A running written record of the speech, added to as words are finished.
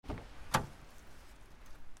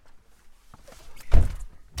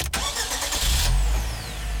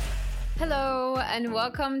Hello, and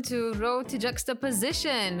welcome to Road to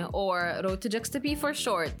Juxtaposition, or Road to JuxtaP for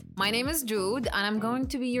short. My name is Jude, and I'm going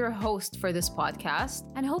to be your host for this podcast,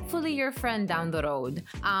 and hopefully your friend down the road.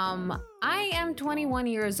 I am 21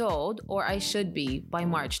 years old, or I should be by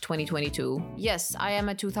March 2022. Yes, I am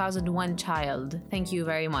a 2001 child. Thank you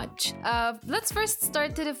very much. Let's first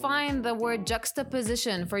start to define the word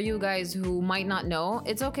juxtaposition for you guys who might not know.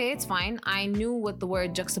 It's okay, it's fine. I knew what the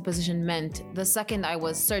word juxtaposition meant the second I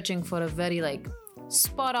was searching for a very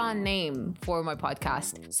spot on name for my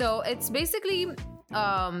podcast. So it's basically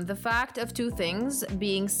the fact of two things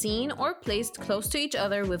being seen or placed close to each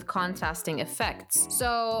other with contrasting effects.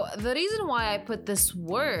 So the reason why I put this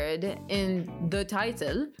word in the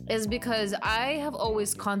title is because I have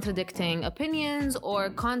always contradicting opinions or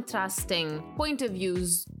contrasting point of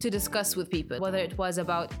views to discuss with people, whether it was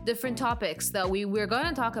about different topics that we're going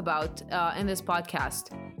to talk about in this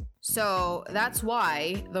podcast. So that's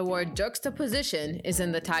why the word juxtaposition is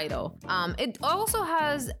in the title. It also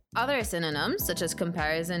has other synonyms such as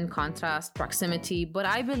comparison, contrast, proximity, but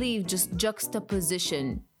I believe just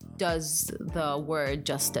juxtaposition does the word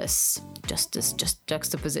justice. Just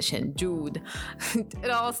juxtaposition. Jude.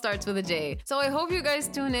 It all starts with a J. So I hope you guys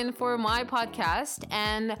tune in for my podcast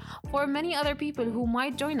and for many other people who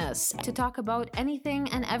might join us to talk about anything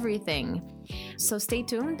and everything. So stay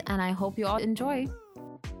tuned and I hope you all enjoy.